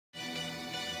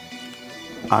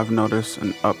I've noticed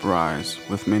an uprise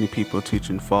with many people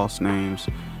teaching false names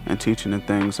and teaching the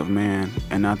things of man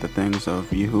and not the things of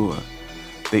Yahuwah.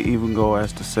 They even go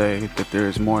as to say that there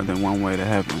is more than one way to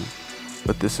heaven,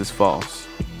 but this is false.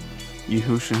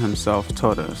 YAHUSHA himself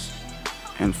told us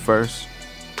in 1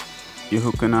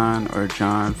 Yehukanan or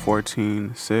John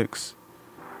 14:6,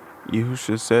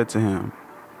 YAHUSHA said to him,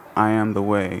 I am the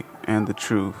way and the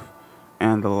truth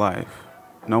and the life.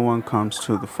 No one comes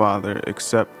to the Father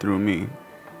except through me.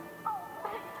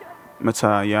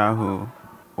 Matityahu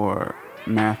or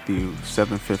Matthew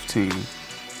 7:15.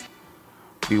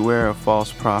 Beware of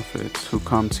false prophets who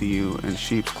come to you in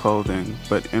sheep's clothing,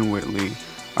 but inwardly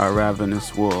are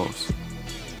ravenous wolves.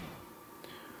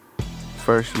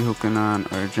 1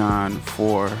 Yehukanan or John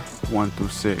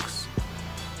 4:1-6.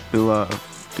 Beloved,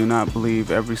 do not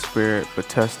believe every spirit, but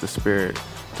test the spirit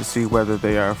to see whether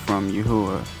they are from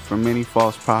Yahuwah. For many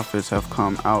false prophets have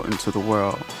come out into the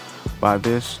world. By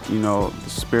this you know the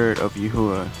spirit of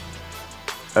Yahuwah.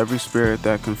 Every spirit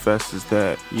that confesses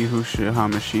that YAHUSHA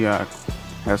HaMashiach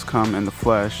has come in the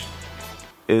flesh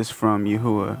is from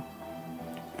Yahuwah.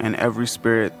 And every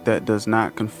spirit that does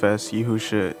not confess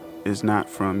YAHUSHA is not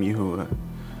from Yahuwah.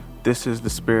 This is the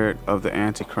spirit of the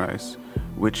Antichrist,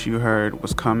 which you heard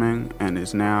was coming and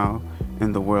is now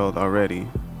in the world already.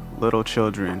 Little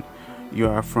children, you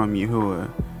are from Yahuwah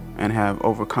and have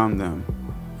overcome them.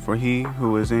 For he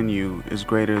who is in you is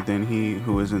greater than he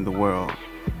who is in the world.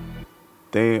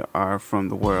 They are from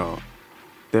the world.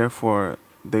 Therefore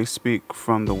they speak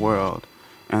from the world,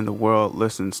 and the world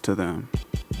listens to them.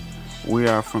 We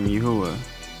are from Yahuwah.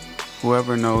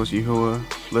 Whoever knows Yahuwah,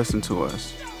 listen to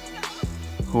us.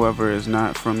 Whoever is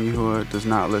not from Yahuwah does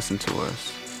not listen to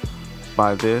us.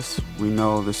 By this we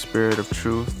know the spirit of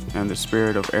truth and the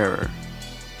spirit of error.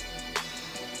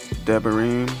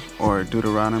 Devarim or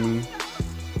Deuteronomy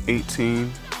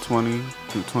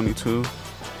 18:20-22.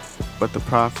 But the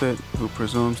prophet who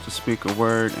presumes to speak a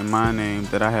word in my name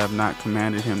that I have not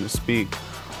commanded him to speak,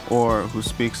 or who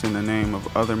speaks in the name of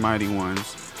other mighty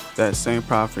ones, that same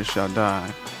prophet shall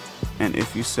die. And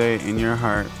if you say in your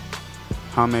heart,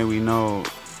 how may we know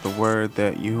the word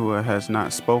that Yahuwah has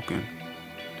not spoken?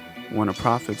 When a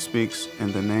prophet speaks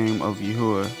in the name of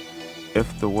Yahuwah,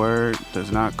 if the word does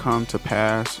not come to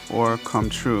pass or come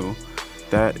true,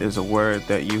 that is a word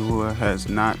that Yahuwah has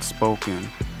not spoken.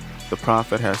 The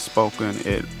prophet has spoken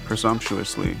it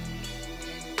presumptuously.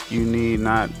 You need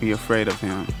not be afraid of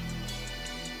him.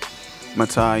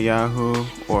 Matityahu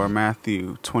or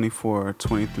Matthew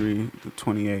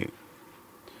 24:23-28.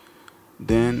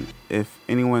 Then if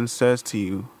anyone says to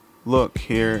you, look,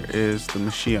 here is the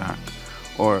Mashiach,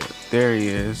 or there he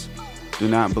is, do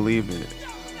not believe it.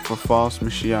 For false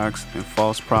Mashiachs and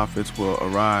false prophets will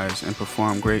arise and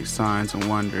perform great signs and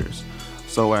wonders,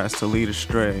 so as to lead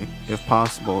astray, if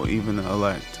possible, even the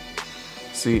elect.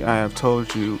 See, I have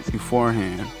told you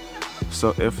beforehand.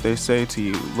 So if they say to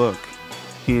you, look,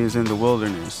 he is in the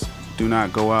wilderness, do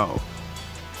not go out.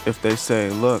 If they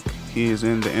say, look, he is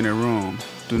in the inner room,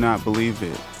 do not believe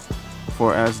it.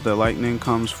 For as the lightning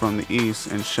comes from the east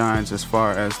and shines as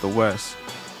far as the west,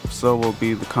 so will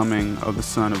be the coming of the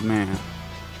Son of Man.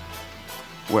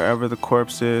 Wherever the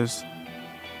corpse is,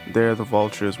 there the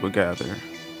vultures will gather.